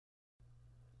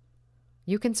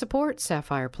You can support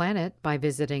Sapphire Planet by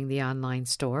visiting the online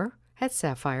store at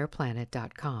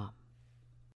sapphireplanet.com.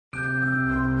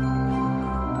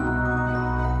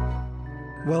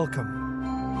 Welcome.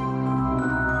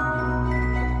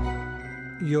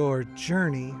 Your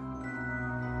journey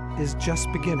is just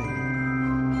beginning.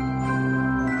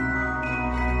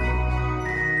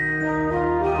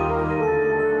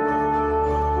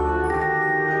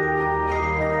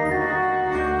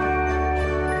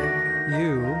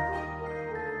 You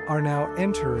are now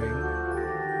entering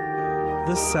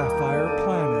the Sapphire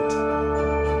Planet.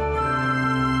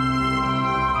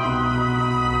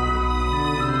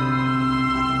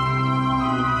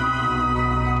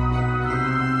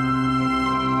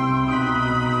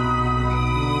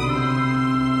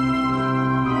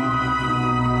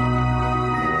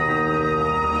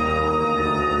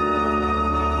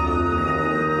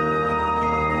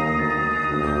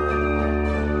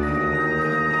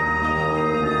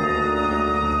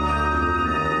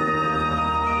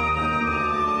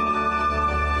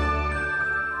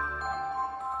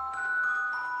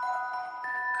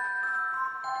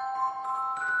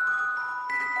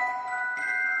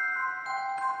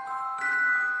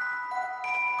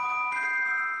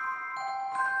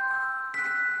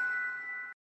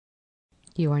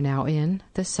 You are now in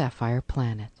the Sapphire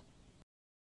Planet.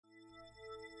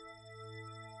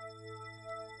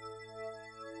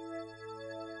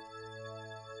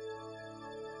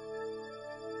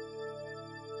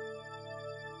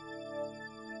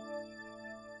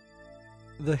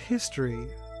 The history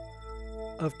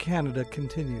of Canada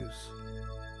continues.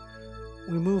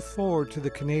 We move forward to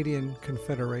the Canadian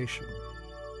Confederation.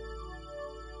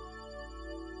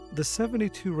 The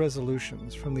 72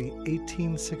 resolutions from the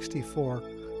 1864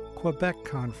 Quebec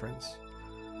Conference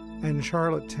and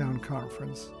Charlottetown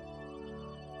Conference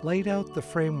laid out the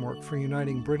framework for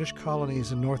uniting British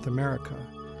colonies in North America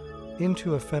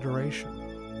into a federation.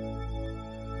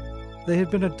 They had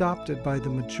been adopted by the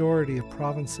majority of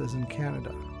provinces in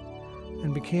Canada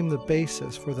and became the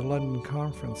basis for the London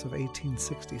Conference of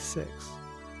 1866,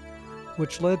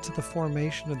 which led to the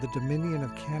formation of the Dominion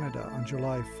of Canada on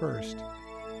July 1st,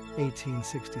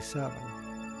 1867.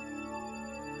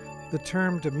 The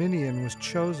term Dominion was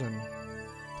chosen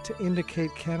to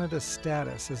indicate Canada's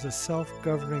status as a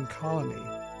self-governing colony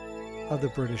of the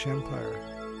British Empire,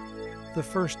 the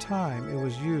first time it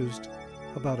was used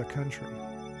about a country.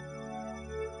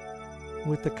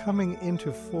 With the coming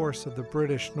into force of the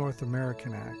British North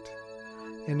American Act,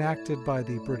 enacted by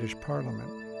the British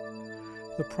Parliament,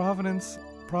 the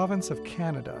province of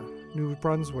Canada, New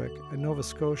Brunswick, and Nova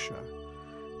Scotia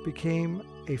became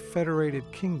a federated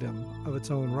kingdom of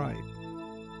its own right.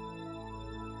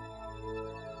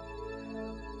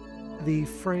 The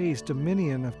phrase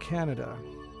Dominion of Canada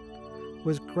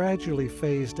was gradually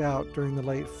phased out during the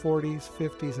late 40s,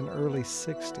 50s, and early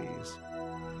 60s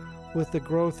with the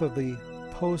growth of the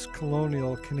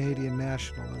post-colonial Canadian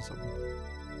nationalism.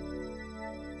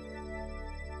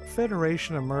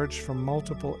 Federation emerged from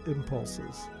multiple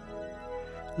impulses.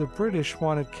 The British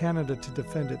wanted Canada to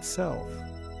defend itself.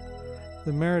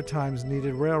 The Maritimes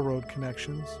needed railroad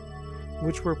connections,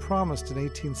 which were promised in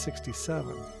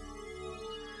 1867.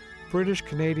 British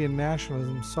Canadian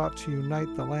nationalism sought to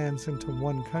unite the lands into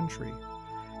one country,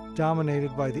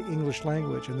 dominated by the English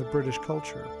language and the British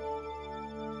culture.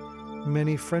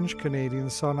 Many French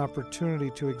Canadians saw an opportunity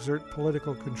to exert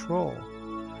political control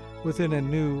within a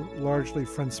new, largely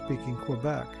French-speaking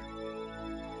Quebec,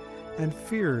 and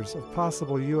fears of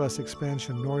possible U.S.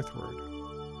 expansion northward.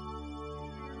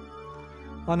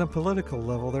 On a political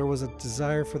level, there was a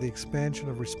desire for the expansion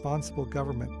of responsible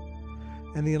government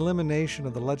and the elimination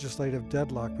of the legislative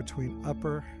deadlock between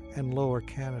Upper and Lower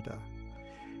Canada,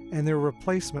 and their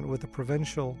replacement with the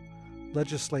provincial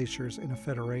legislatures in a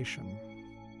federation.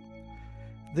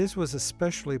 This was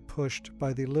especially pushed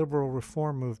by the liberal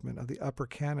reform movement of the Upper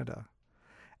Canada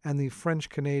and the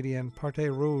French-Canadian Parti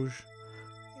Rouge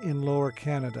in Lower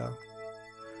Canada,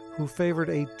 who favored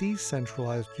a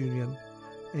decentralized union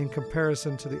in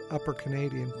comparison to the Upper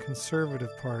Canadian Conservative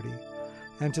Party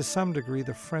and to some degree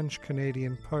the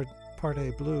French-Canadian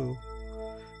Parti Bleu,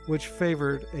 which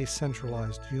favored a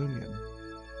centralized union.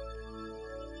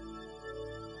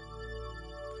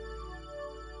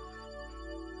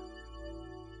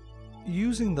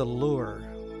 Using the lure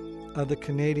of the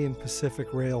Canadian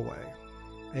Pacific Railway,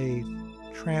 a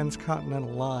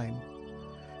transcontinental line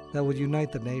that would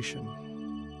unite the nation,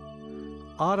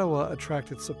 Ottawa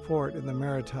attracted support in the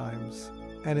Maritimes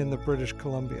and in the British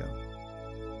Columbia.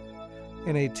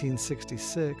 In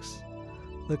 1866,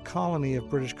 the colony of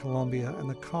British Columbia and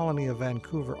the colony of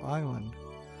Vancouver Island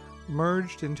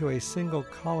merged into a single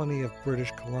colony of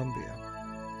British Columbia.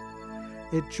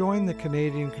 It joined the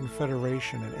Canadian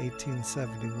Confederation in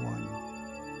 1871.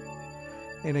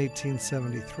 In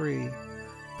 1873,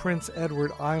 Prince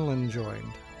Edward Island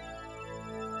joined.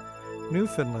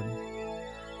 Newfoundland,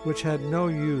 which had no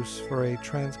use for a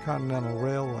transcontinental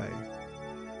railway,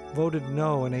 voted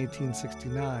no in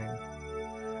 1869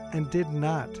 and did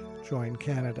not join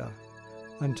Canada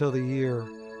until the year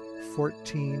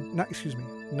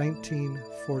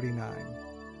 1949.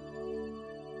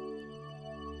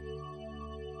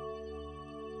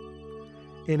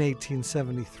 In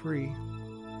 1873,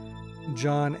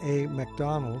 John A.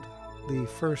 Macdonald, the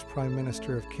first Prime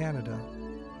Minister of Canada,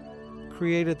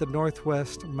 created the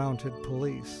Northwest Mounted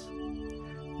Police,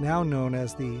 now known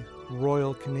as the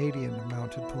Royal Canadian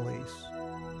Mounted Police,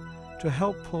 to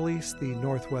help police the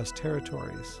Northwest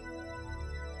Territories.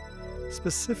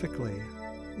 Specifically,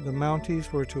 the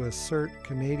Mounties were to assert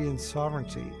Canadian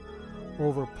sovereignty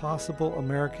over possible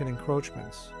American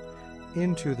encroachments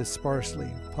into the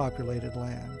sparsely populated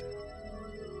land.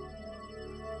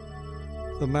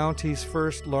 The Mounties'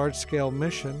 first large-scale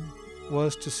mission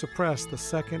was to suppress the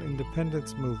Second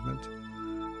Independence Movement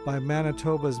by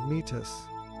Manitoba's Métis,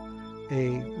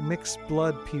 a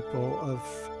mixed-blood people of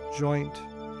joint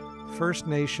First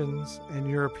Nations and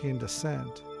European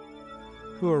descent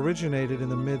who originated in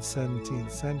the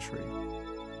mid-17th century.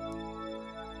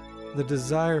 The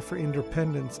desire for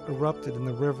independence erupted in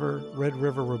the Red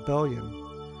River Rebellion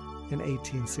in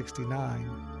 1869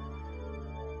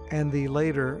 and the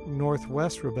later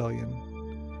Northwest Rebellion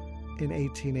in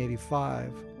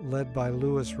 1885, led by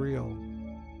Louis Riel.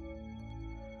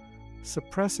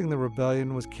 Suppressing the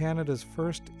rebellion was Canada's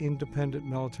first independent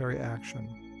military action.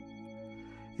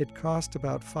 It cost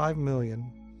about $5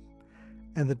 million,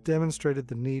 and it demonstrated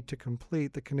the need to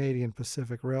complete the Canadian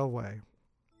Pacific Railway.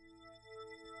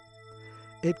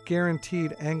 It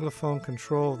guaranteed Anglophone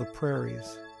control of the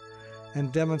prairies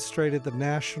and demonstrated the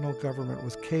national government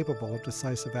was capable of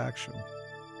decisive action.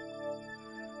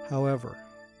 However,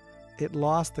 it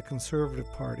lost the Conservative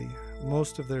Party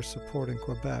most of their support in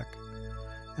Quebec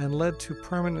and led to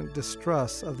permanent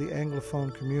distrust of the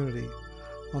Anglophone community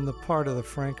on the part of the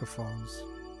Francophones.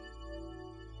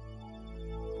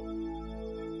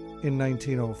 In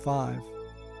 1905,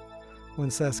 when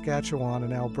Saskatchewan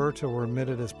and Alberta were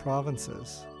admitted as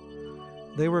provinces,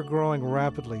 they were growing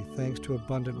rapidly thanks to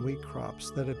abundant wheat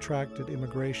crops that attracted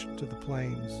immigration to the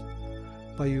plains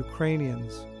by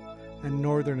Ukrainians and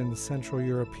Northern and Central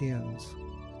Europeans,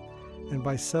 and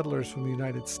by settlers from the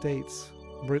United States,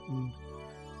 Britain,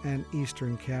 and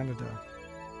Eastern Canada.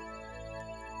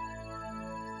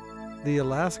 The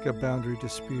Alaska boundary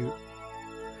dispute,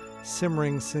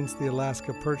 simmering since the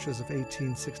Alaska Purchase of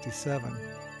 1867,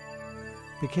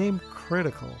 became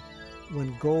critical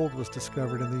when gold was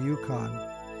discovered in the Yukon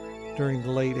during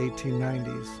the late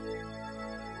 1890s,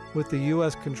 with the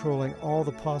U.S. controlling all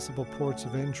the possible ports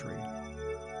of entry.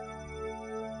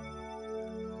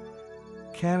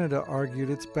 Canada argued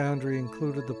its boundary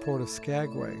included the port of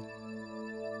Skagway.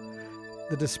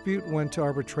 The dispute went to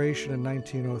arbitration in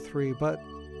 1903, but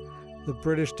the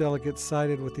British delegates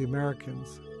sided with the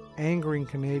Americans, angering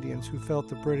Canadians who felt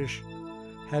the British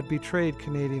had betrayed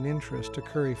Canadian interest to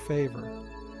curry favor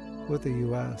with the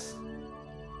U.S.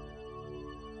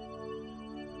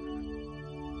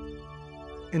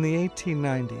 In the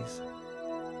 1890s,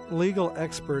 legal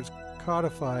experts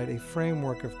codified a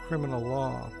framework of criminal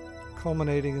law,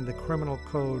 culminating in the Criminal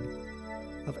Code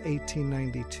of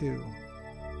 1892.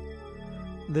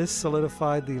 This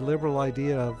solidified the liberal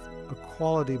idea of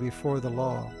equality before the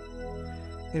law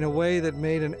in a way that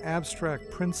made an abstract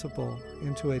principle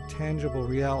into a tangible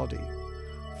reality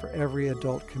for every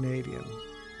adult Canadian.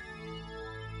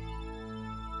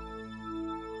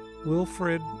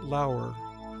 Wilfrid Laurier,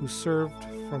 who served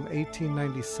from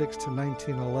 1896 to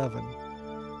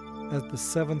 1911 as the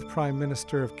 7th Prime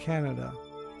Minister of Canada,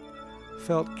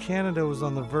 felt Canada was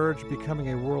on the verge of becoming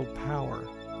a world power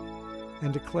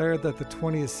and declared that the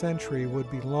 20th century would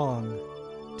belong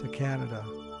to Canada.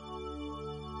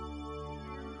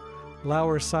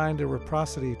 Laurier signed a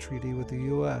reciprocity treaty with the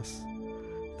U.S.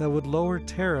 that would lower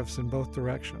tariffs in both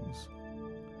directions.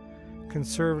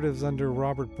 Conservatives under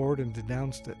Robert Borden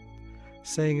denounced it,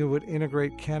 saying it would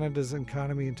integrate Canada's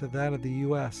economy into that of the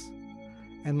U.S.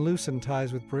 and loosen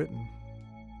ties with Britain.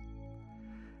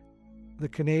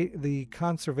 The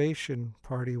Conservation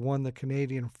Party won the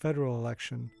Canadian federal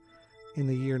election in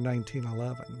the year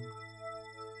 1911.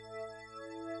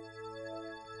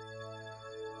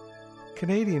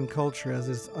 Canadian culture as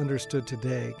is understood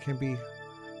today can be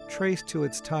traced to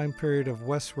its time period of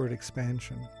westward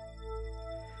expansion.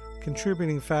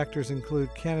 Contributing factors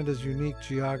include Canada's unique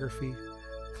geography,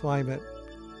 climate,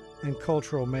 and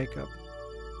cultural makeup.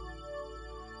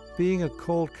 Being a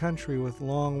cold country with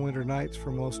long winter nights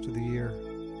for most of the year,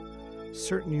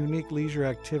 certain unique leisure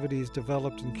activities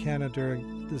developed in Canada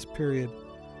during this period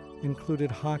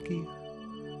included hockey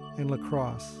and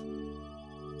lacrosse.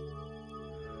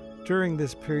 During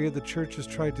this period, the churches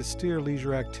tried to steer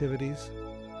leisure activities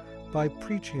by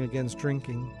preaching against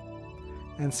drinking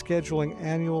and scheduling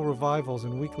annual revivals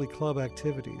and weekly club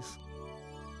activities.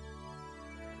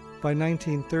 By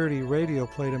 1930, radio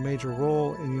played a major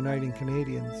role in uniting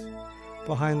Canadians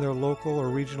behind their local or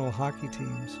regional hockey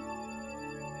teams.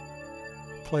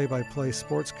 Play-by-play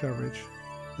sports coverage,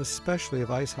 especially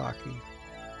of ice hockey,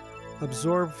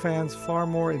 absorbed fans far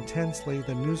more intensely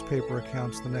than newspaper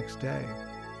accounts the next day.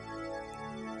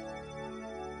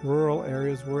 Rural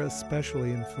areas were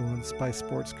especially influenced by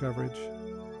sports coverage.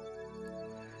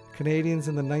 Canadians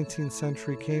in the 19th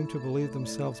century came to believe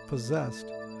themselves possessed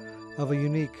of a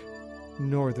unique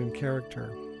northern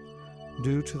character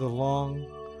due to the long,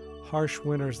 harsh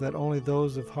winters that only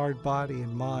those of hard body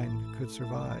and mind could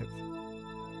survive.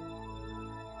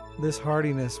 This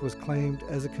hardiness was claimed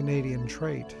as a Canadian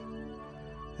trait,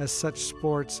 as such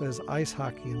sports as ice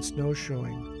hockey and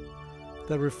snowshoeing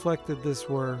that reflected this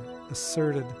were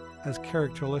asserted as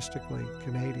characteristically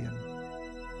Canadian.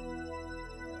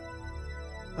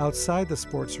 Outside the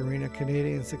sports arena,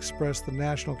 Canadians expressed the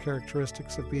national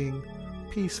characteristics of being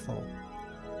peaceful,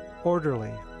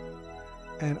 orderly,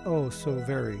 and oh so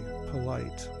very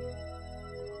polite.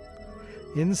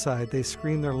 Inside, they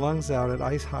screamed their lungs out at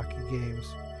ice hockey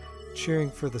games, cheering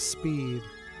for the speed,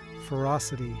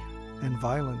 ferocity, and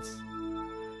violence,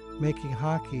 making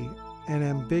hockey an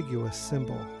ambiguous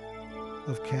symbol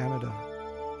of Canada.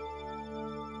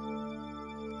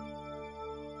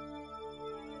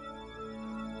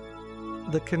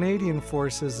 The Canadian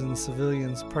forces and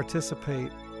civilians'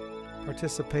 participation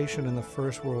in the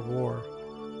First World War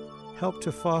helped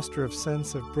to foster a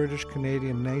sense of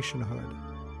British-Canadian nationhood.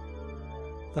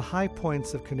 The high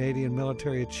points of Canadian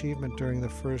military achievement during the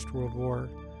First World War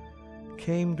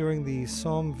came during the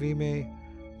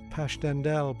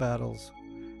Somme-Vimy-Passchendaele battles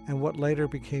and what later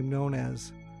became known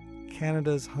as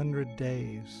Canada's 100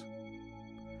 Days.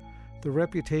 The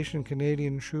reputation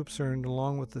Canadian troops earned,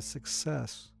 along with the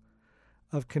success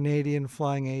of Canadian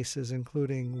flying aces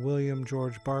including William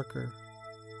George Barker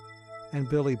and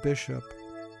Billy Bishop,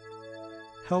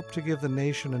 helped to give the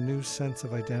nation a new sense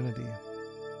of identity.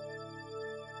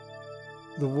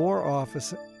 The War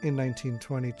Office in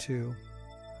 1922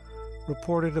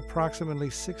 reported approximately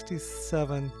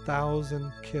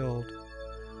 67,000 killed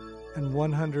and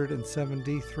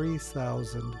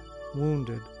 173,000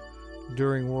 wounded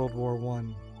during World War I.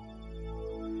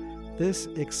 This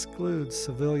excludes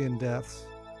civilian deaths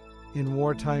in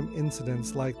wartime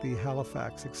incidents like the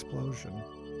Halifax explosion.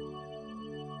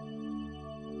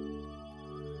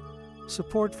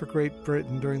 Support for Great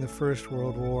Britain during the First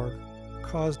World War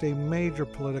caused a major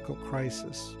political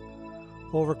crisis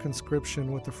over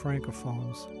conscription, with the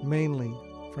Francophones, mainly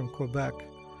from Quebec,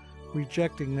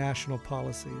 rejecting national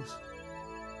policies.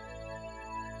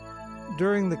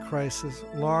 During the crisis,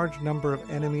 large number of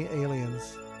enemy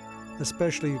aliens,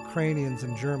 especially Ukrainians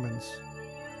and Germans,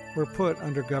 were put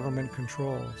under government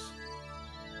controls.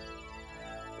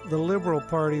 The Liberal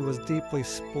Party was deeply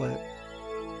split,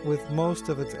 with most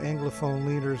of its Anglophone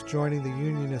leaders joining the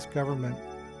Unionist government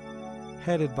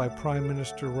headed by Prime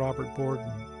Minister Robert Borden,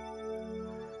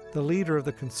 the leader of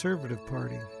the Conservative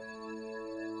Party.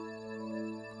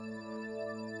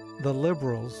 The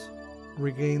Liberals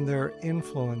regained their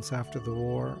influence after the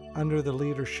war under the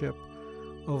leadership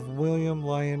of William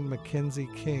Lyon Mackenzie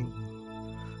King,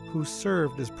 who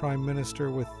served as Prime Minister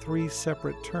with 3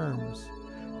 separate terms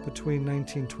between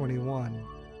 1921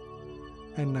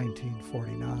 and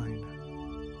 1949.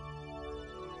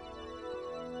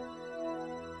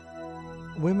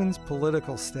 Women's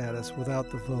political status without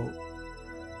the vote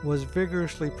was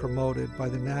vigorously promoted by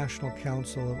the National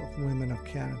Council of Women of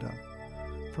Canada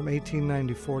from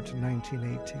 1894 to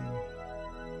 1918.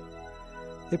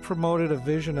 It promoted a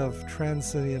vision of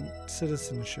transcendent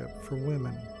citizenship for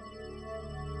women.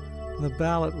 The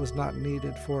ballot was not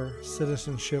needed, for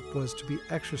citizenship was to be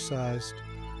exercised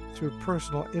through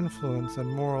personal influence and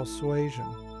moral suasion,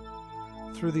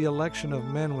 through the election of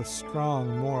men with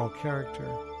strong moral character,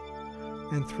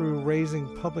 and through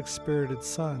raising public-spirited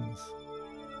sons.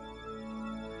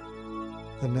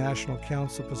 The National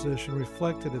Council position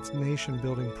reflected its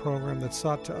nation-building program that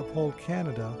sought to uphold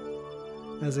Canada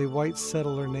as a white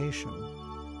settler nation,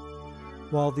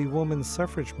 while the women's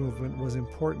suffrage movement was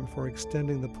important for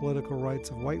extending the political rights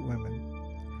of white women.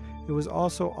 It was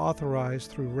also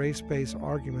authorized through race-based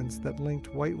arguments that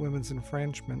linked white women's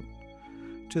enfranchisement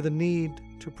to the need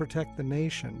to protect the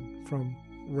nation from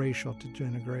racial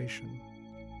degeneration.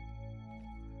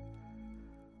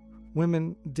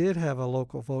 Women did have a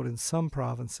local vote in some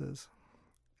provinces,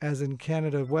 as in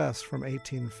Canada West from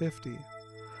 1850,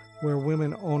 where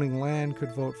women owning land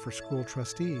could vote for school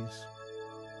trustees.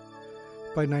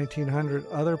 By 1900,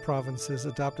 other provinces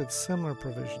adopted similar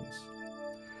provisions.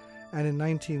 And in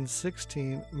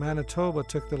 1916, Manitoba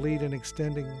took the lead in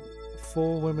extending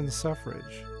full women's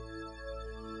suffrage.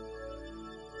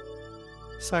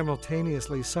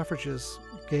 Simultaneously, suffragists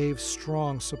gave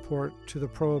strong support to the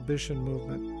Prohibition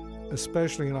movement,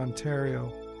 especially in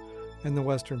Ontario and the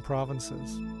Western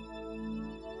provinces.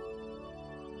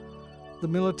 The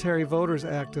Military Voters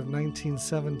Act of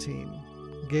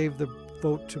 1917 gave the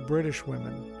vote to British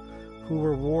women who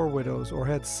were war widows or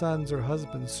had sons or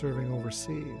husbands serving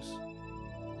overseas.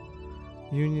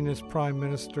 Unionist Prime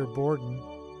Minister Borden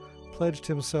pledged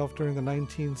himself during the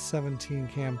 1917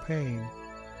 campaign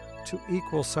to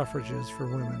equal suffrages for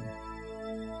women.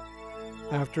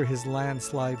 After his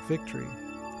landslide victory,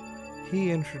 he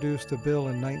introduced a bill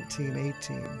in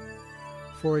 1918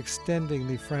 for extending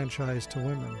the franchise to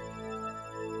women.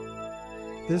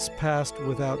 This passed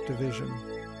without division,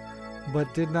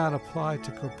 but did not apply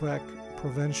to Quebec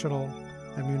provincial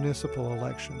and municipal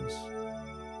elections.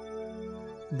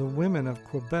 The women of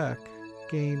Quebec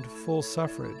gained full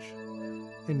suffrage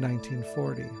in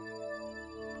 1940.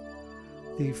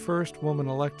 The first woman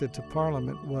elected to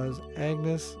Parliament was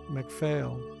Agnes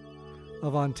MacPhail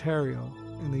of Ontario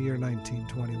in the year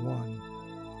 1921.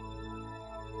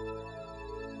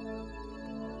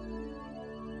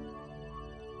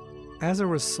 As a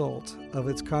result of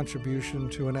its contribution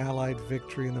to an Allied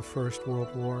victory in the First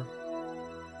World War,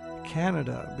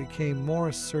 Canada became more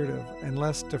assertive and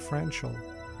less deferential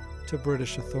to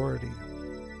British authority.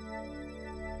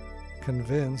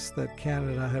 Convinced that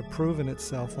Canada had proven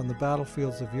itself on the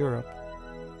battlefields of Europe,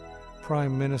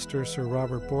 Prime Minister Sir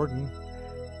Robert Borden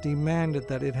demanded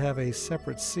that it have a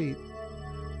separate seat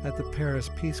at the Paris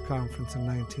Peace Conference in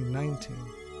 1919.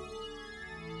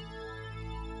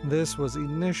 This was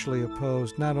initially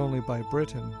opposed not only by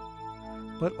Britain,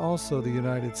 but also the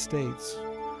United States,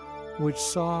 which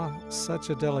saw such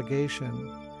a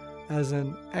delegation as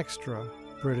an extra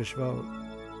British vote.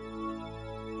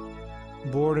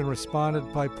 Borden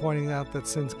responded by pointing out that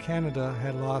since Canada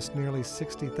had lost nearly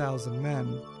 60,000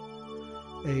 men,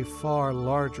 a far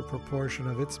larger proportion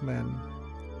of its men,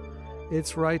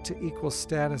 its right to equal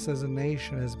status as a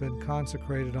nation has been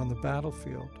consecrated on the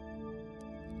battlefield.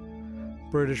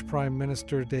 British Prime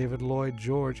Minister David Lloyd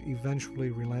George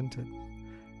eventually relented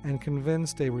and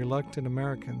convinced a reluctant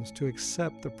Americans to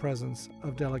accept the presence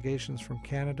of delegations from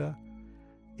Canada,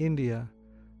 India,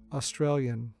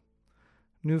 Australian,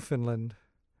 Newfoundland,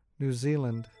 New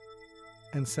Zealand,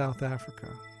 and South Africa.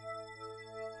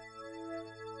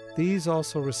 These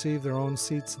also received their own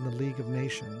seats in the League of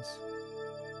Nations.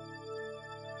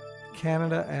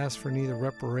 Canada asked for neither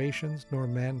reparations nor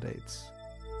mandates.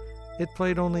 It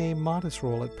played only a modest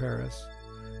role at Paris,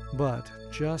 but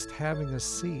just having a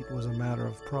seat was a matter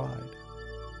of pride.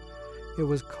 It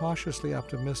was cautiously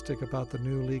optimistic about the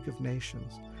new League of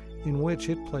Nations, in which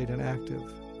it played an active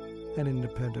and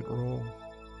independent role.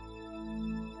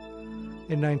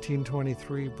 In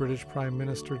 1923, British Prime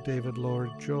Minister David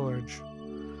Lloyd George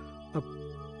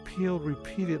appealed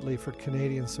repeatedly for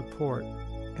Canadian support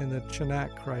in the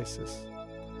Chinnak crisis,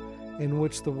 in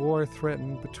which the war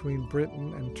threatened between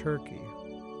Britain and Turkey.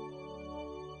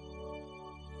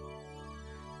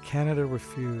 Canada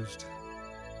refused.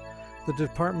 The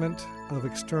Department of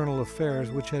External Affairs,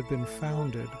 which had been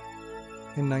founded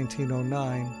in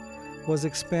 1909, was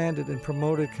expanded and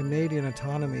promoted Canadian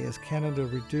autonomy as Canada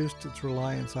reduced its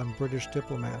reliance on British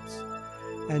diplomats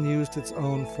and used its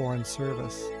own foreign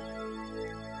service.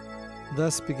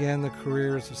 Thus began the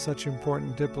careers of such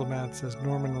important diplomats as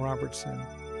Norman Robertson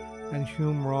and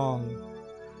Hume Wrong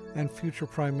and future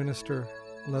Prime Minister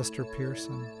Lester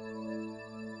Pearson.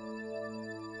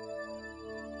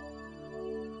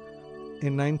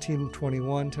 In 1921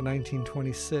 to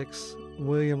 1926,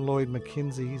 William Lloyd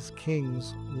Mackenzie's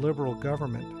King's Liberal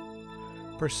government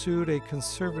pursued a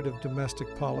conservative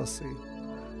domestic policy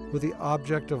with the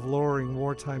object of lowering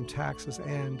wartime taxes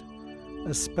and,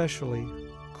 especially,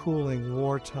 cooling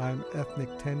wartime ethnic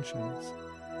tensions,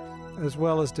 as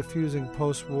well as diffusing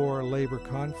post-war labor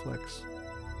conflicts.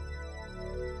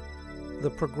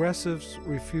 The Progressives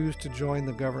refused to join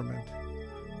the government,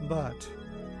 but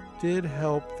did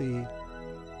help the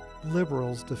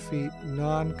Liberals defeat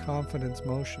non-confidence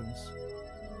motions.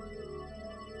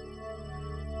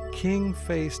 King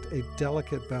faced a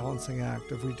delicate balancing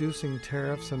act of reducing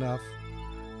tariffs enough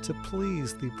to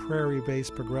please the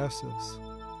prairie-based progressives,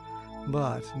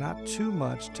 but not too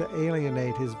much to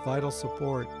alienate his vital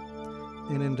support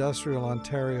in industrial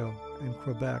Ontario and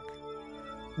Quebec,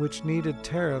 which needed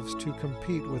tariffs to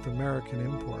compete with American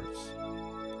imports.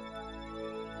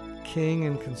 King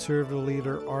and Conservative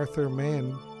leader Arthur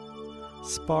Mahan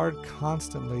sparred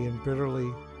constantly and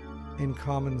bitterly in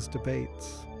Commons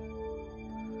debates.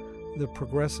 The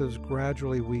Progressives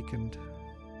gradually weakened.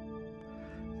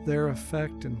 Their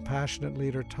effect and passionate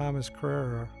leader Thomas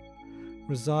Carrera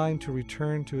resigned to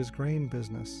return to his grain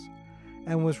business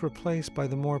and was replaced by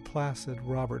the more placid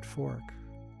Robert Fork.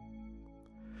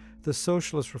 The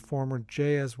socialist reformer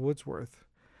J.S. Wordsworth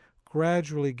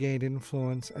gradually gained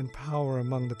influence and power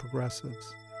among the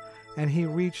progressives, and he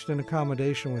reached an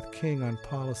accommodation with King on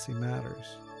policy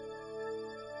matters.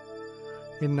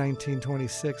 In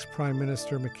 1926, Prime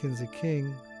Minister Mackenzie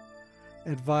King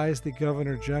advised the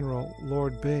Governor-General,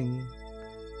 Lord Byng,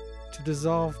 to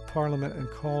dissolve Parliament and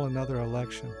call another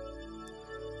election.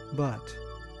 But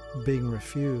Byng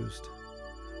refused,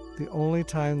 the only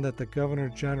time that the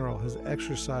Governor-General has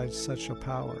exercised such a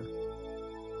power.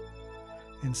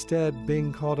 Instead,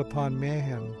 Byng called upon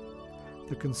Mahan,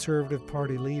 the Conservative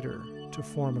Party leader, to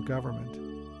form a government.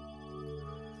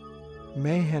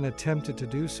 Mahan attempted to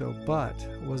do so, but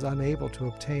was unable to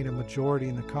obtain a majority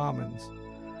in the Commons,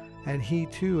 and he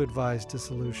too advised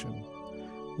dissolution,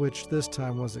 which this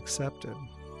time was accepted.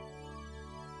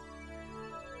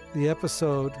 The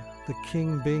episode, the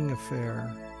King-Byng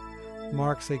Affair,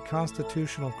 marks a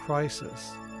constitutional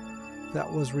crisis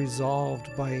that was resolved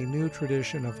by a new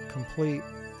tradition of complete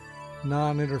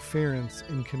non-interference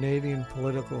in Canadian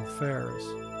political affairs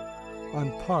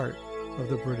on part of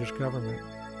the British government.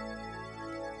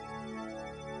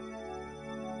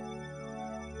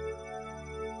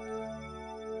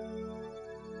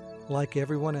 Like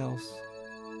everyone else,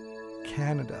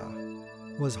 Canada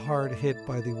was hard hit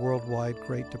by the worldwide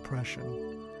Great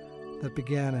Depression that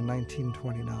began in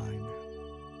 1929.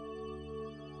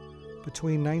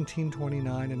 Between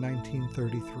 1929 and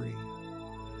 1933,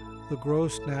 the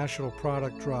gross national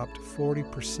product dropped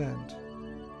 40%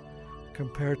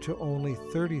 compared to only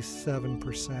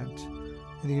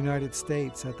 37% in the United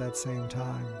States at that same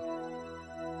time.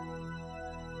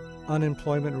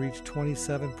 Unemployment reached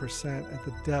 27% at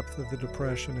the depth of the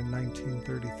Depression in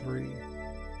 1933.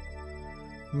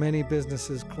 Many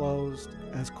businesses closed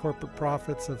as corporate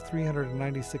profits of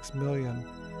 $396 million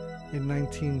in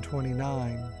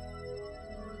 1929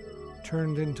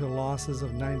 turned into losses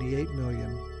of $98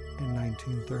 million in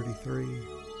 1933.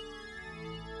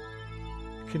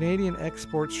 Canadian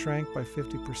exports shrank by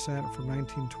 50% from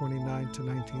 1929 to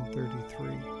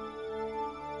 1933.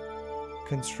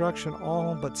 Construction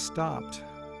all but stopped,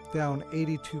 down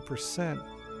 82%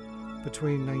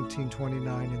 between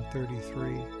 1929 and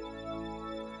 33.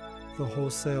 The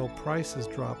wholesale prices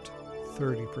dropped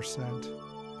 30%.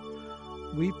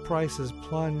 Wheat prices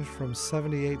plunged from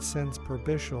 78 cents per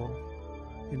bushel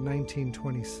in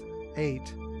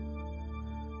 1928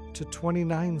 to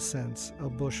 29 cents a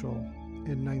bushel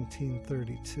in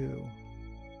 1932.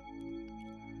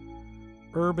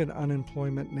 Urban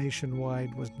unemployment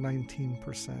nationwide was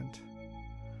 19%.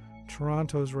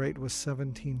 Toronto's rate was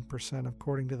 17%,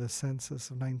 according to the census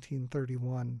of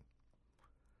 1931.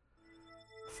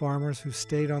 Farmers who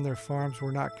stayed on their farms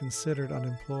were not considered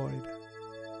unemployed.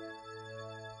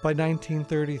 By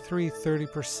 1933,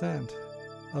 30%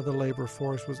 of the labor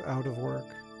force was out of work,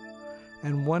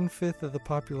 and 1/5 of the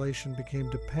population became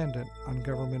dependent on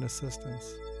government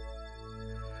assistance.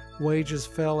 Wages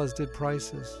fell, as did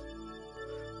prices.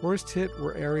 Worst hit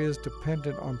were areas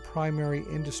dependent on primary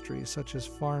industries such as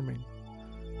farming,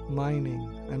 mining,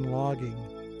 and logging,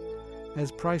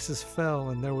 as prices fell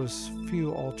and there was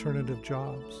few alternative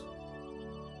jobs.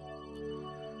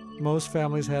 Most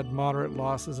families had moderate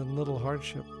losses and little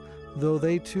hardship, though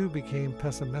they too became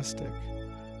pessimistic,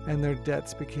 and their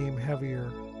debts became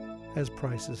heavier as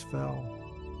prices fell.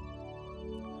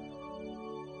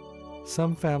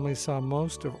 Some families saw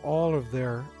most of all of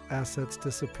their assets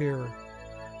disappear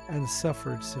and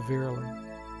suffered severely.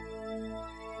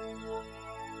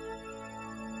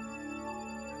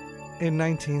 In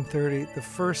 1930, the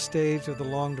first stage of the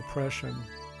Long Depression,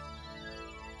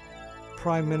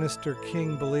 Prime Minister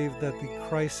King believed that the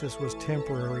crisis was a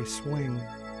temporary swing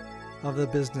of the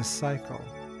business cycle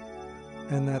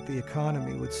and that the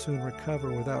economy would soon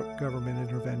recover without government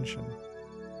intervention.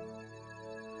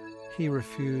 He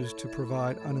refused to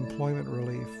provide unemployment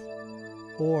relief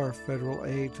or federal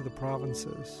aid to the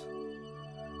provinces,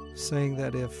 saying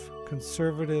that if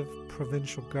conservative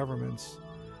provincial governments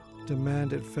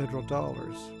demanded federal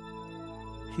dollars,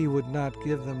 he would not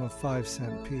give them a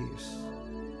 5-cent piece.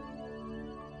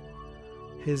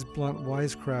 His blunt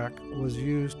wisecrack was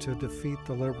used to defeat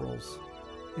the Liberals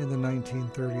in the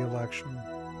 1930 election.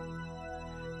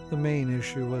 The main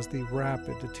issue was the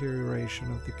rapid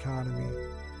deterioration of the economy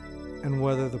and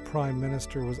whether the Prime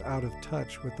Minister was out of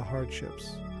touch with the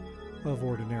hardships of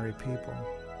ordinary people.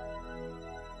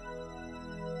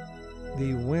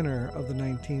 The winner of the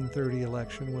 1930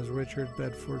 election was Richard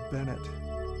Bedford Bennett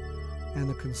and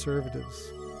the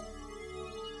Conservatives.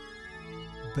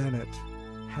 Bennett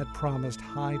had promised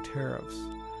high tariffs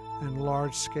and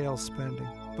large-scale spending,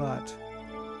 but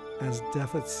as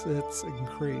deficits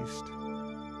increased,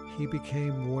 he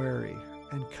became wary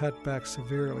and cut back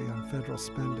severely on federal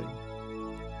spending.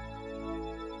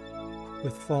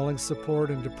 With falling support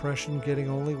and depression getting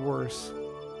only worse,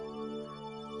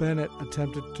 Bennett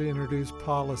attempted to introduce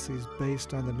policies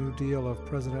based on the New Deal of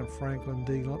President Franklin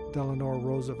Delano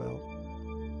Roosevelt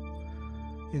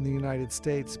in the United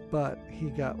States, but he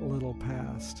got little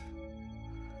passed.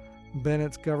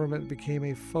 Bennett's government became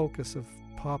a focus of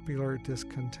popular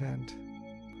discontent.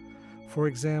 For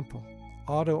example,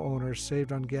 auto owners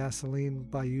saved on gasoline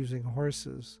by using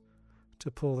horses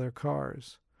to pull their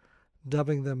cars,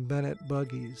 dubbing them Bennett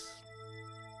buggies.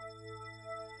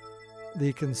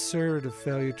 The conservative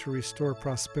failure to restore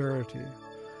prosperity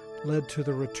led to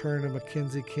the return of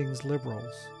Mackenzie King's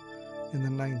Liberals in the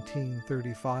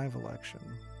 1935 election.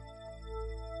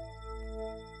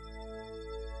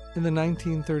 In the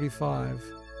 1935,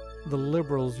 the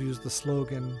Liberals used the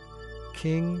slogan,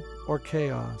 "King or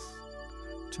Chaos,"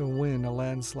 to win a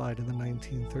landslide in the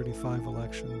 1935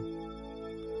 election.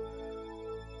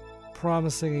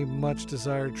 Promising a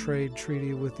much-desired trade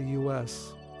treaty with the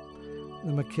U.S.,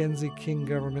 the Mackenzie King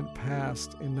government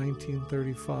passed in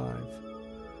 1935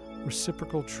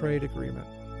 Reciprocal Trade Agreement.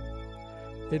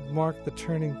 It marked the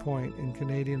turning point in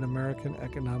Canadian-American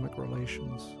economic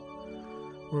relations,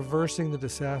 reversing the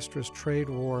disastrous trade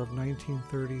war of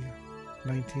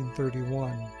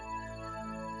 1930-1931,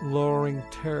 lowering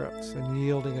tariffs and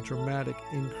yielding a dramatic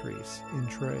increase in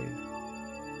trade.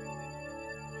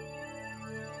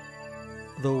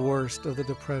 The worst of the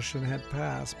Depression had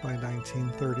passed by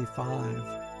 1935,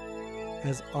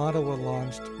 as Ottawa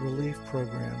launched relief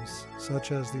programs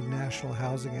such as the National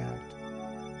Housing Act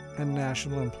and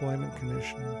National Employment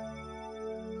Commission.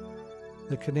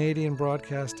 The Canadian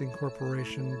Broadcasting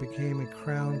Corporation became a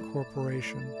Crown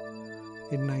Corporation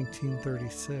in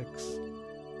 1936.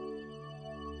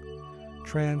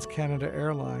 Trans-Canada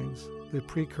Airlines, the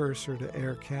precursor to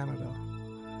Air Canada,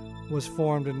 was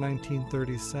formed in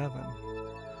 1937,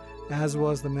 as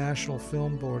was the National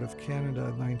Film Board of Canada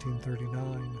in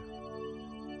 1939.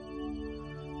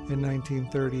 In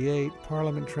 1938,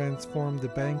 Parliament transformed the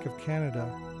Bank of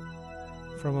Canada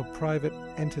from a private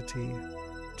entity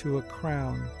to a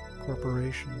Crown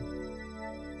Corporation.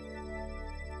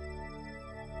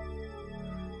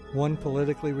 One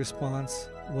political response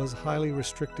was highly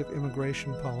restrictive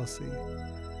immigration policy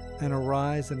and a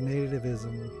rise in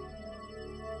nativism.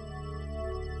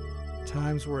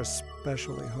 Times were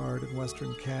especially hard in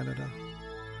Western Canada,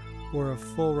 where a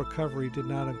full recovery did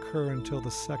not occur until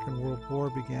the Second World War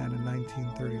began in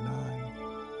 1939.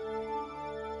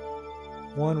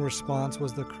 One response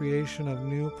was the creation of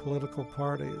new political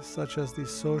parties, such as the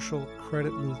Social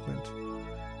Credit Movement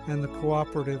and the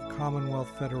Cooperative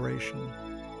Commonwealth Federation,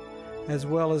 as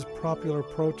well as popular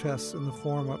protests in the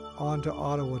form of On to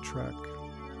Ottawa Trek.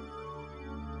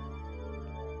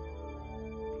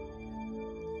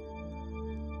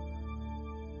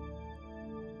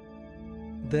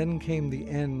 Then came the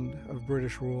end of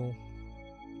British rule.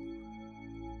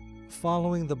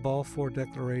 Following the Balfour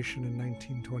Declaration in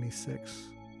 1926,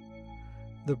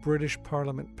 the British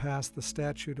Parliament passed the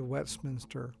Statute of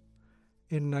Westminster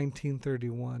in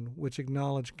 1931, which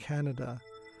acknowledged Canada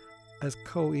as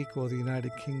co-equal of the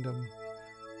United Kingdom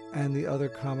and the other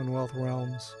Commonwealth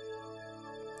realms.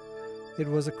 It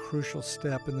was a crucial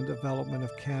step in the development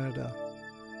of Canada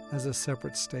as a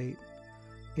separate state,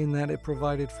 in that it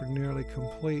provided for nearly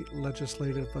complete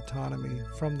legislative autonomy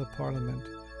from the Parliament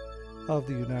of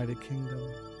the United Kingdom.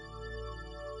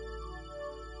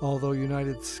 Although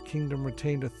United Kingdom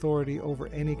retained authority over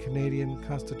any Canadian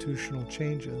constitutional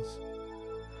changes,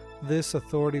 this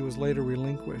authority was later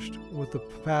relinquished with the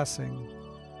passing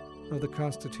of the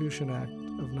Constitution Act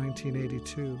of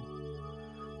 1982,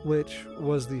 which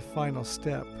was the final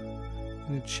step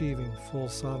in achieving full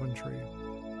sovereignty.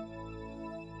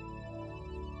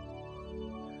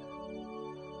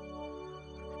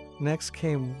 Next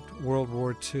came World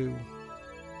War II.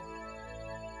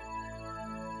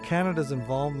 Canada's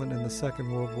involvement in the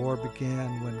Second World War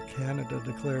began when Canada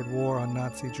declared war on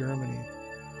Nazi Germany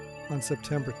on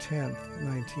September 10,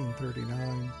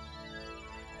 1939,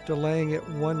 delaying it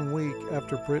 1 week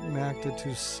after Britain acted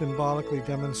to symbolically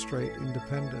demonstrate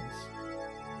independence.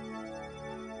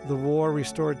 The war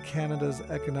restored Canada's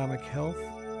economic health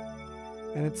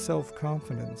and its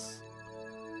self-confidence,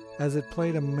 as it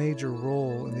played a major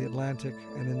role in the Atlantic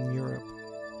and in Europe.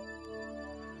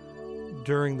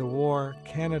 During the war,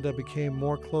 Canada became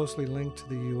more closely linked to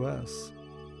the U.S.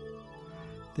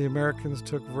 The Americans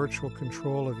took virtual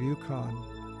control of Yukon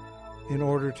in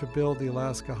order to build the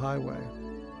Alaska Highway,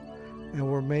 and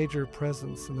were major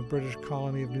presence in the British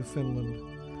colony of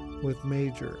Newfoundland with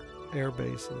major air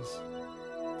bases.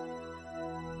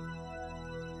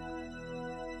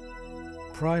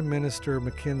 Prime Minister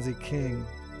Mackenzie King,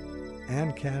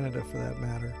 and Canada for that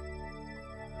matter,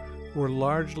 were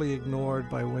largely ignored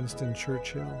by Winston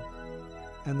Churchill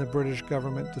and the British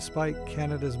government, despite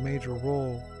Canada's major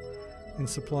role in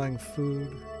supplying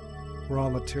food, raw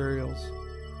materials,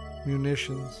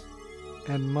 munitions,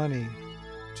 and money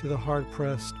to the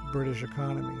hard-pressed British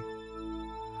economy,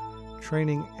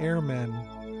 training airmen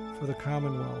for the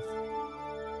Commonwealth,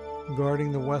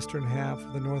 guarding the western half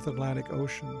of the North Atlantic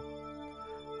Ocean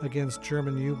against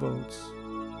German U-boats,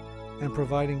 and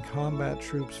providing combat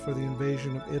troops for the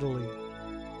invasion of Italy,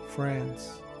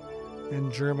 France,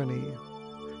 and Germany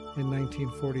in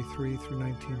 1943 through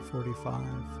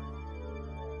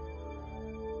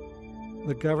 1945.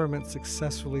 The government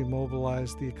successfully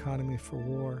mobilized the economy for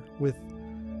war, with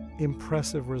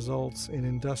impressive results in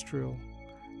industrial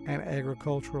and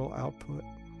agricultural output.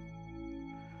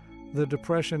 The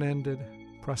Depression ended,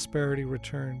 prosperity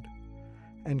returned,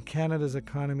 and Canada's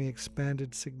economy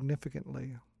expanded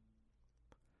significantly.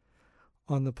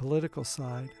 On the political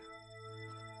side,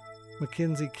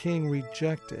 Mackenzie King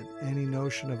rejected any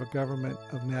notion of a government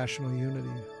of national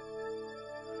unity.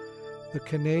 The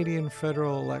Canadian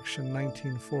federal election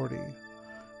 1940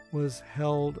 was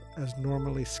held as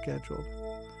normally scheduled,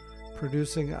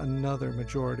 producing another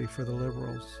majority for the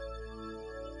Liberals.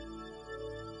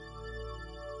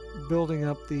 Building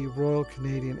up the Royal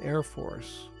Canadian Air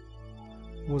Force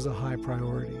was a high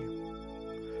priority.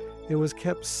 It was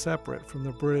kept separate from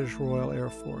the British Royal Air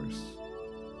Force.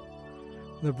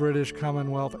 The British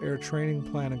Commonwealth Air Training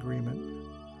Plan Agreement,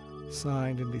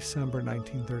 signed in December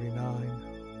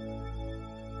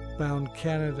 1939, bound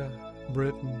Canada,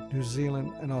 Britain, New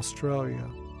Zealand, and Australia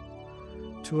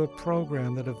to a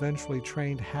program that eventually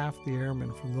trained half the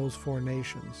airmen from those four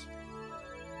nations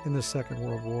in the Second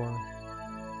World War.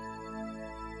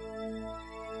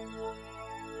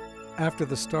 After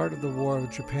the start of the War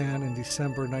with Japan in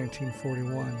December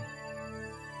 1941,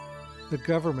 the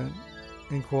government,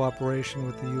 in cooperation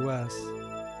with the U.S.,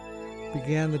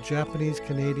 began the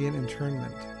Japanese-Canadian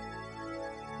internment,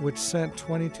 which sent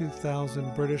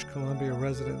 22,000 British Columbia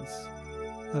residents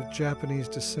of Japanese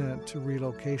descent to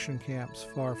relocation camps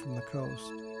far from the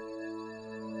coast.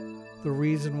 The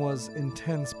reason was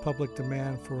intense public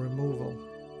demand for removal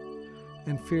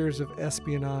and fears of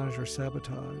espionage or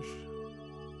sabotage.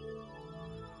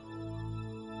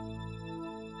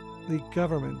 The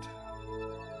government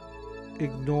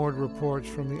ignored reports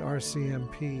from the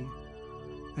RCMP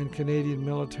and Canadian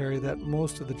military that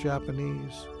most of the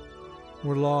Japanese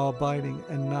were law-abiding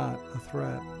and not a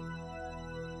threat.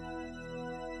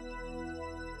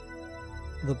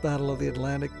 The Battle of the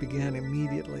Atlantic began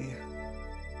immediately,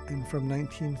 and from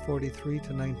 1943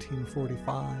 to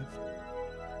 1945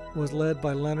 was led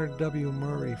by Leonard W.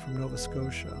 Murray from Nova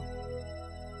Scotia.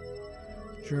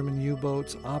 German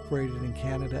U-boats operated in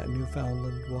Canada and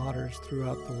Newfoundland waters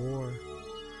throughout the war,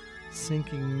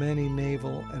 sinking many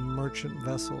naval and merchant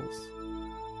vessels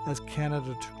as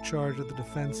Canada took charge of the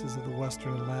defenses of the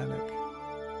Western Atlantic.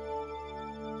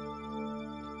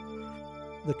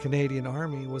 The Canadian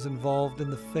Army was involved in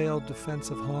the failed defense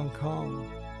of Hong Kong,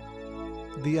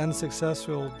 the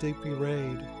unsuccessful Dieppe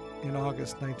Raid in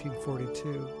August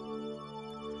 1942,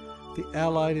 the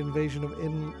Allied invasion of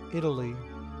Italy,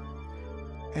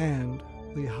 and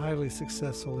the highly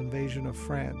successful invasion of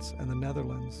France and the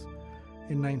Netherlands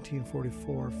in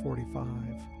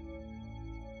 1944-45.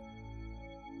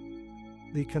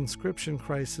 The conscription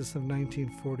crisis of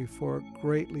 1944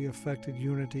 greatly affected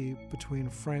unity between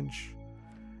French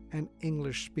and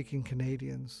English-speaking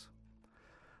Canadians,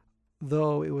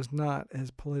 though it was not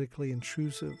as politically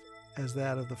intrusive as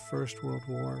that of the First World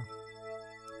War.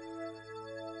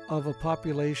 Of a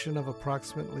population of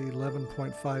approximately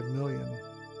 11.5 million,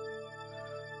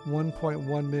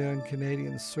 1.1 million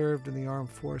Canadians served in the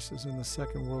armed forces in the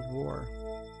Second World War.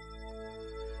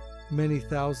 Many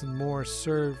thousand more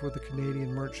served with the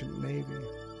Canadian Merchant Navy.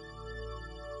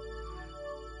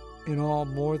 In all,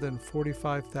 more than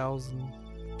 45,000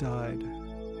 died,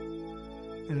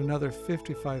 and another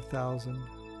 55,000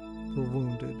 were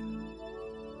wounded.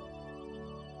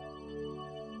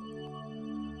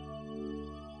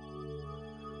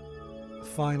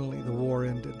 Finally, the war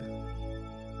ended.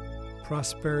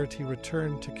 Prosperity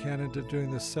returned to Canada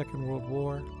during the Second World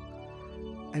War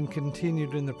and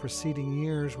continued in the preceding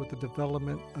years with the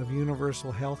development of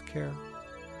universal health care,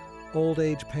 old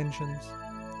age pensions,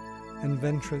 and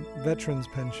veterans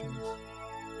pensions.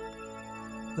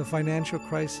 The financial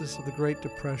crisis of the Great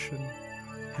Depression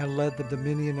had led the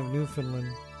Dominion of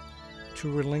Newfoundland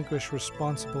to relinquish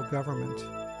responsible government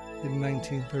in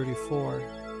 1934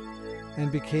 and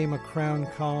became a crown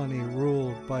colony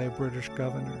ruled by a British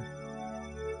governor.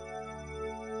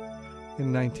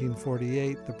 In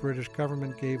 1948, the British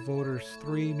government gave voters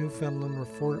 3 Newfoundland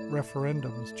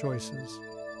referendums choices.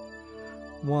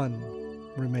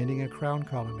 1, remaining a crown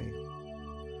colony.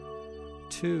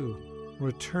 2,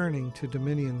 returning to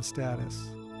Dominion status,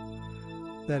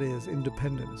 that is,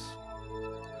 independence.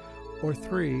 Or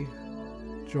 3,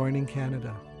 joining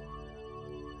Canada.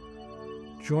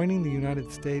 Joining the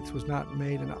United States was not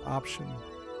made an option.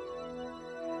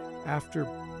 After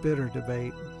bitter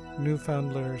debate,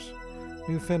 Newfoundlanders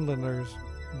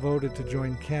voted to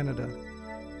join Canada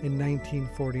in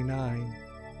 1949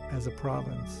 as a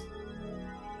province.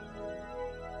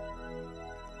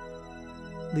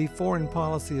 The foreign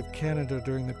policy of Canada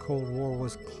during the Cold War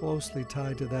was closely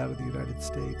tied to that of the United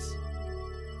States.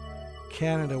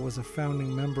 Canada was a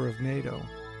founding member of NATO,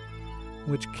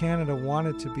 which Canada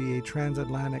wanted to be a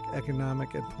transatlantic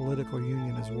economic and political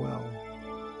union as well.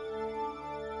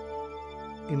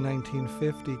 In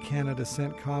 1950, Canada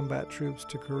sent combat troops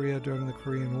to Korea during the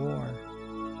Korean War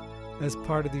as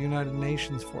part of the United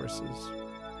Nations forces.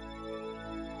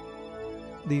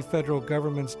 The federal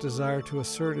government's desire to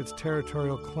assert its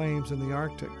territorial claims in the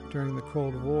Arctic during the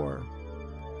Cold War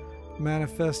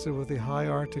manifested with the High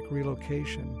Arctic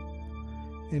relocation,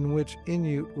 in which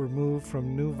Inuit were moved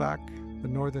from Nunavut, the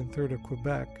northern third of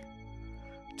Quebec,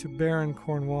 to barren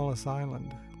Cornwallis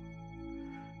Island.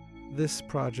 This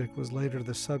project was later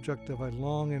the subject of a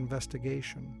long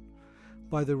investigation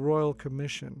by the Royal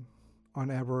Commission on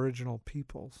Aboriginal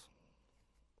Peoples.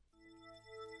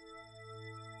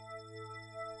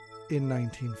 In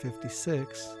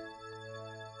 1956,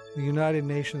 the United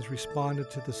Nations responded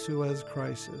to the Suez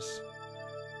Crisis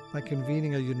by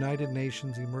convening a United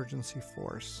Nations emergency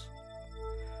force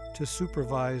to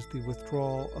supervise the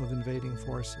withdrawal of invading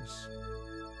forces.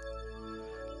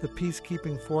 The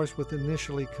peacekeeping force was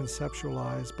initially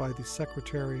conceptualized by the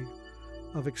Secretary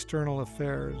of External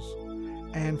Affairs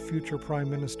and future Prime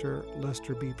Minister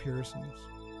Lester B. Pearsons.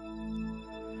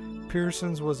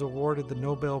 Pearsons was awarded the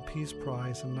Nobel Peace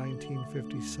Prize in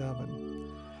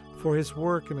 1957 for his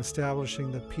work in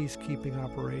establishing the peacekeeping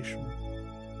operation.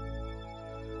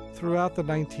 Throughout the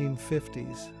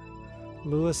 1950s,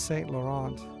 Louis St.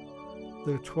 Laurent,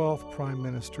 the 12th Prime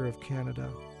Minister of Canada,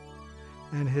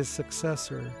 and his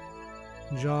successor,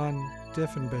 John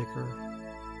Diefenbaker,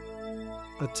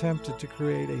 attempted to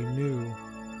create a new,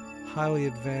 highly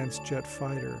advanced jet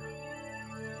fighter,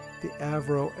 the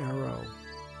Avro Arrow.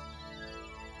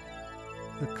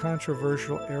 The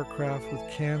controversial aircraft was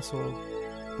canceled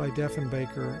by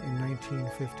Diefenbaker in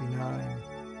 1959.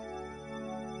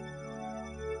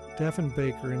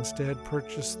 Diefenbaker instead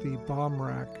purchased the Bomb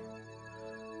Rack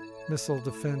missile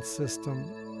defense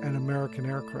system and American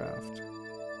aircraft.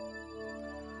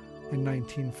 In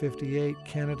 1958,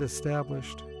 Canada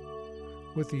established,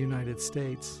 with the United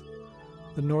States,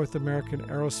 the North American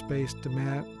Aerospace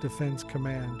Defense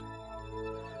Command,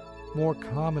 more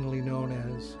commonly known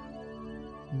as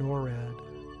NORAD.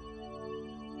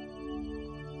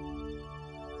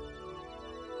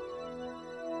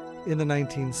 In the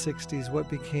 1960s, what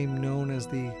became known as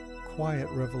the Quiet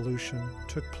Revolution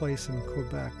took place in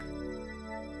Quebec,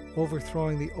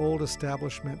 overthrowing the old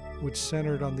establishment which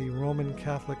centered on the Roman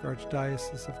Catholic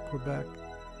Archdiocese of Quebec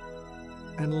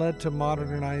and led to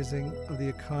modernizing of the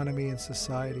economy and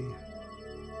society.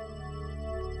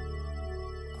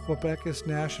 Quebecist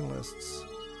nationalists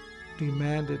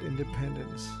demanded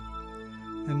independence,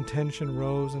 and tension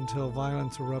rose until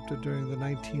violence erupted during the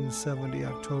 1970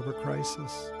 October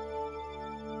crisis.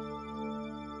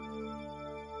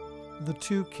 The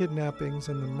 2 kidnappings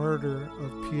and the murder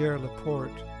of Pierre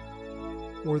Laporte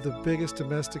were the biggest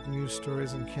domestic news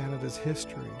stories in Canada's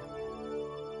history.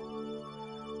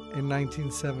 In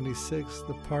 1976,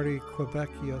 the Parti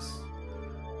Québécois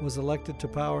was elected to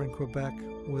power in Quebec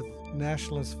with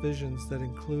nationalist visions that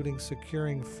including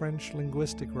securing French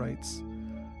linguistic rights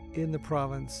in the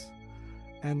province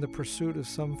and the pursuit of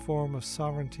some form of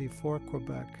sovereignty for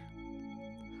Quebec.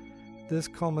 This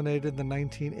culminated in the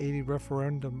 1980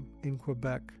 referendum in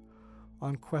Quebec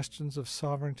on questions of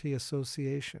sovereignty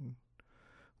association,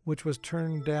 which was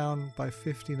turned down by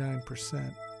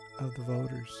 59% of the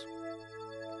voters.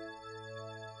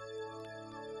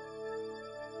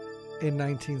 In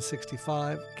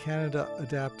 1965, Canada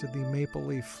adopted the maple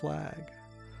leaf flag,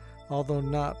 although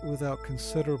not without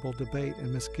considerable debate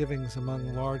and misgivings among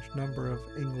a large number of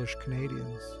English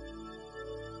Canadians.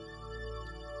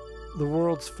 The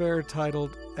World's Fair,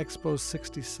 titled Expo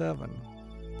 67,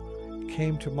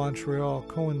 came to Montreal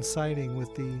coinciding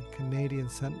with the Canadian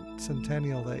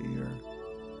centennial that year.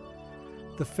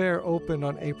 The fair opened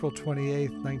on April 28,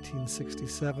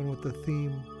 1967 with the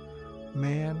theme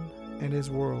Man and His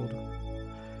World,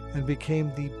 and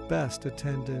became the best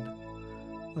attended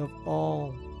of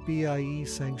all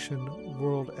BIE-sanctioned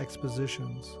world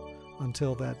expositions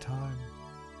until that time.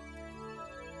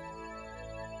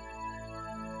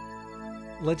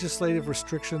 Legislative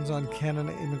restrictions on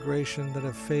Canada immigration that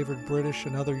have favored British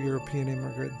and other European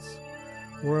immigrants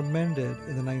were amended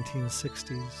in the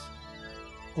 1960s,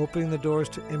 opening the doors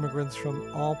to immigrants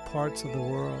from all parts of the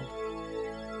world.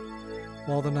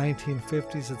 While the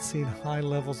 1950s had seen high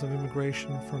levels of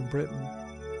immigration from Britain,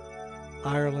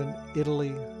 Ireland,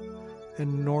 Italy,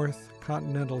 and North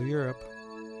Continental Europe,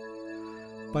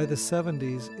 by the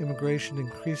 70s, immigration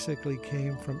increasingly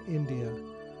came from India,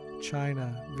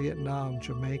 China, Vietnam,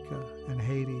 Jamaica, and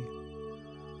Haiti.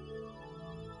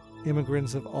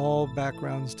 Immigrants of all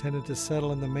backgrounds tended to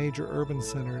settle in the major urban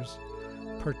centers,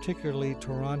 particularly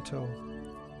Toronto,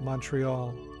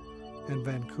 Montreal, and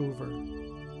Vancouver.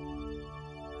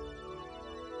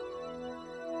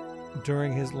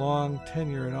 During his long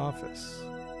tenure in office,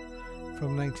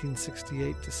 from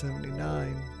 1968 to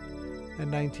 79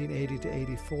 and 1980 to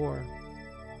 84,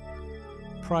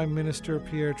 Prime Minister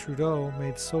Pierre Trudeau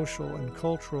made social and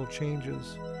cultural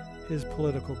changes his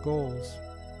political goals,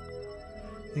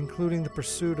 including the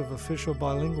pursuit of official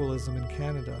bilingualism in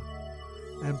Canada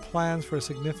and plans for a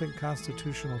significant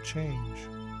constitutional change.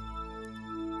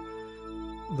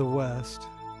 The West,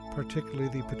 particularly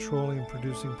the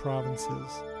petroleum-producing provinces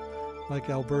like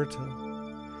Alberta,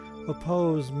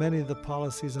 opposed many of the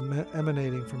policies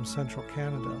emanating from central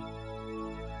Canada,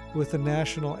 with the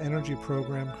National Energy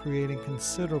Program creating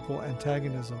considerable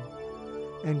antagonism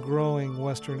and growing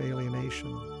Western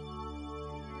alienation.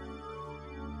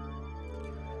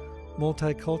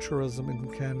 Multiculturalism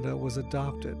in Canada was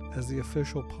adopted as the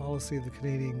official policy of the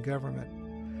Canadian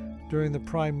government during the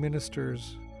Prime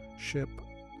Ministership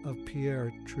of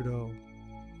Pierre Trudeau.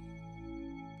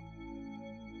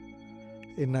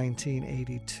 In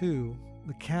 1982,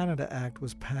 the Canada Act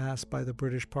was passed by the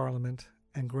British Parliament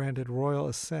and granted royal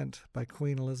assent by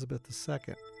Queen Elizabeth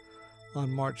II on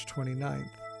March 29th,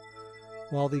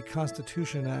 while the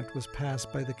Constitution Act was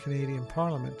passed by the Canadian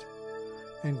Parliament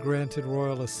and granted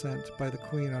royal assent by the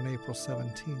Queen on April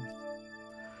 17th,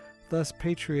 thus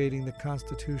patriating the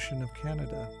Constitution of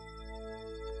Canada.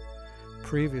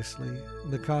 Previously,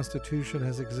 the Constitution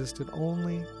has existed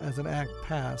only as an act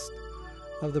passed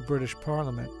of the British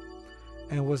Parliament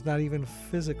and was not even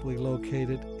physically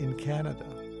located in Canada,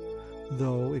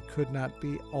 though it could not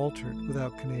be altered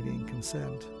without Canadian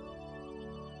consent.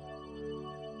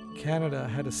 Canada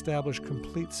had established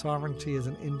complete sovereignty as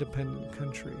an independent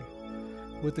country,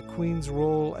 with the Queen's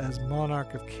role as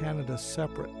monarch of Canada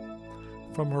separate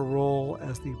from her role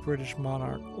as the British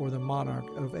monarch or the monarch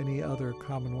of any other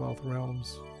Commonwealth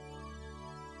realms.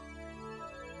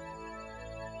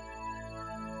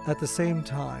 At the same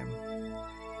time,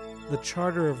 the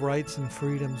Charter of Rights and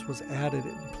Freedoms was added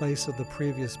in place of the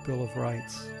previous Bill of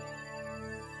Rights.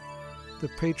 The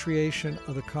patriation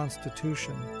of the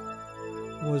Constitution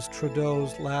was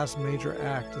Trudeau's last major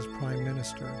act as Prime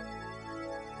Minister.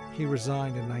 He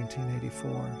resigned in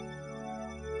 1984.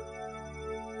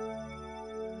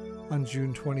 On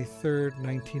June 23,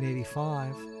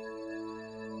 1985,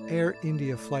 Air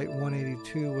India Flight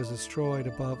 182 was destroyed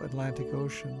above Atlantic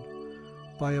Ocean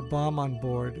by a bomb on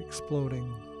board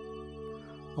exploding.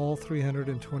 All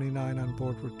 329 on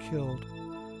board were killed,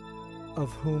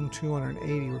 of whom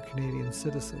 280 were Canadian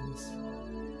citizens.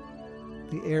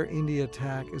 The Air India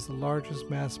attack is the largest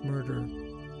mass murder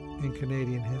in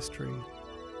Canadian history.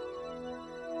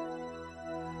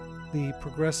 The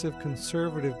Progressive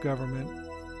Conservative government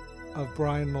of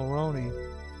Brian Mulroney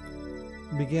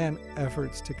began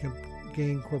efforts to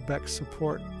gain Quebec's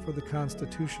support for the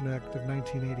Constitution Act of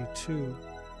 1982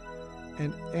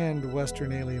 and end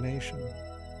Western alienation.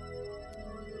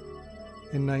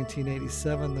 In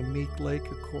 1987, the Meek Lake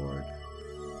Accord,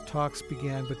 talks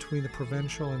began between the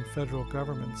provincial and federal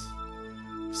governments,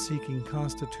 seeking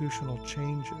constitutional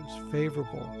changes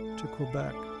favorable to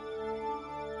Quebec.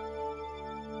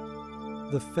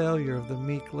 The failure of the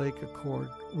Meek Lake Accord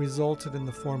resulted in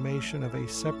the formation of a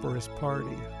separatist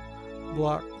party,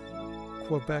 Bloc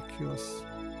Québécois.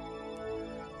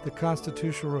 The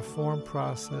constitutional reform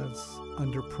process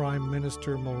under Prime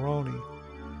Minister Mulroney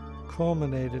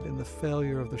culminated in the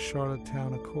failure of the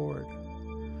Charlottetown Accord,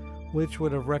 which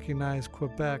would have recognized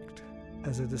Quebec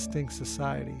as a distinct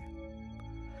society,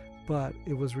 but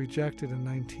it was rejected in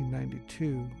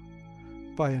 1992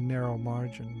 by a narrow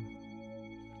margin.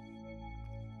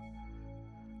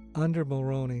 Under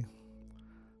Mulroney,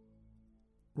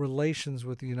 relations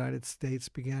with the United States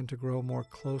began to grow more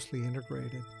closely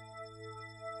integrated.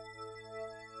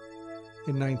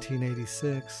 In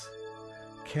 1986,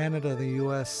 Canada and the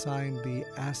U.S. signed the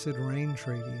Acid Rain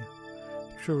Treaty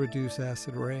to reduce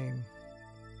acid rain.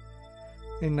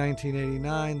 In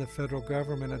 1989, the federal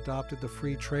government adopted the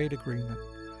Free Trade Agreement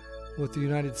with the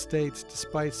United States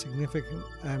despite significant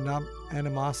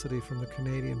animosity from the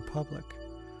Canadian public,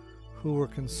 who were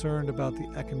concerned about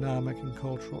the economic and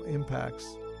cultural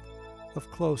impacts of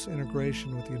close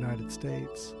integration with the United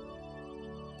States.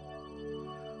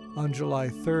 On July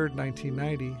 3,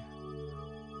 1990,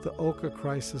 the Oka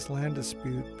Crisis land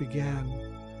dispute began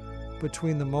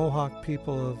between the Mohawk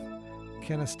people of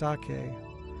Kanesatake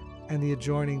and the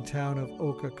adjoining town of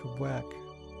Oka, Quebec.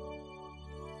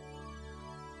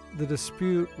 The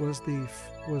dispute was the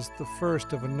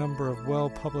first of a number of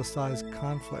well-publicized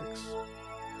conflicts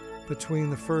between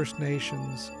the First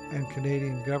Nations and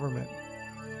Canadian government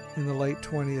in the late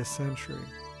 20th century.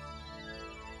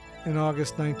 In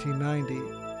August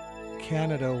 1990,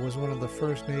 Canada was one of the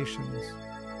First Nations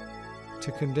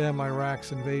to condemn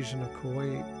Iraq's invasion of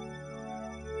Kuwait,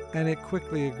 and it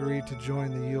quickly agreed to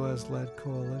join the U.S.-led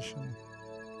coalition.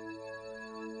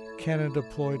 Canada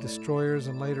deployed destroyers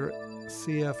and later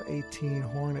CF-18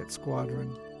 Hornet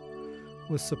Squadron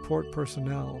with support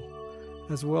personnel,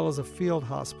 as well as a field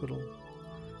hospital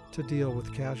to deal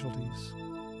with casualties.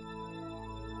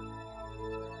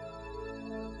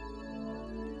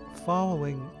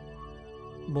 Following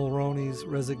Mulroney's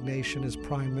resignation as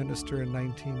Prime Minister in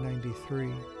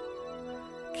 1993,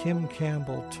 Kim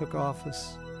Campbell took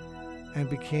office and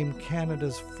became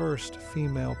Canada's first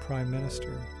female Prime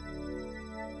Minister.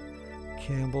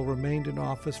 Campbell remained in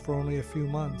office for only a few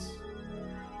months.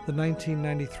 The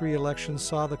 1993 election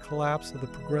saw the collapse of the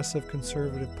Progressive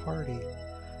Conservative Party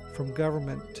from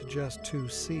government to just 2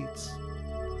 seats,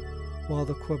 while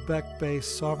the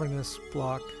Quebec-based sovereignist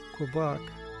bloc, Quebec,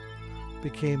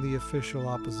 became the official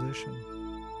opposition.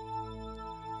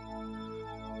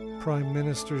 Prime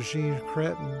Minister Jean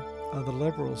Chrétien of the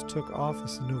Liberals took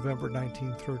office in November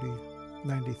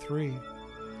 1993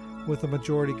 with a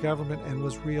majority government and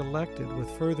was re-elected with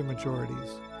further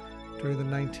majorities during the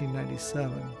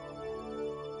 1997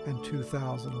 and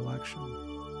 2000 election.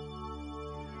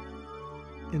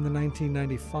 In the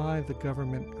 1995, the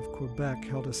government of Quebec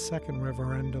held a second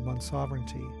referendum on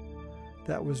sovereignty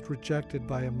that was rejected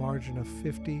by a margin of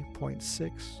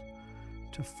 50.6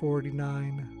 to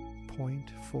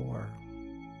 49.4.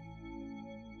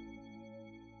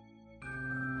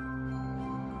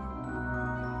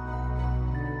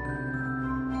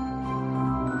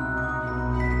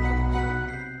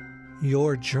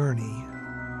 Your journey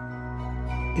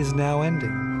is now ending.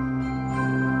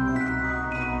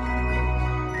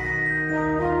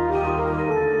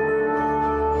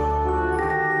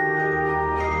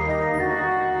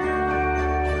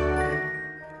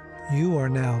 You are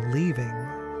now leaving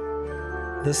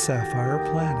the Sapphire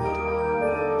Planet.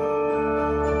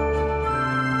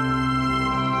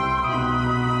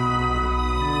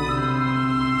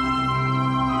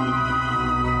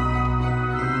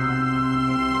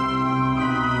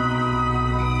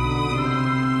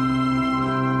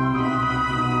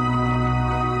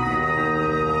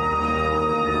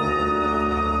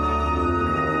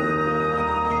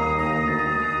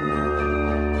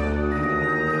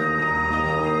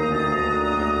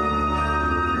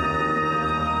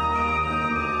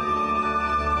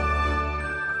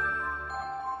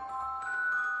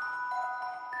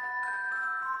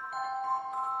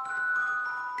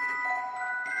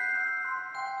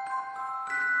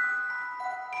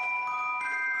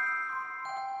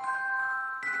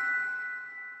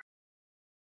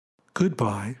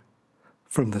 Goodbye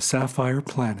from the Sapphire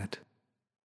Planet.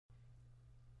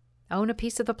 Own a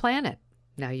piece of the planet.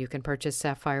 Now you can purchase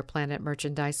Sapphire Planet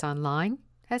merchandise online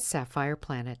at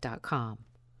sapphireplanet.com.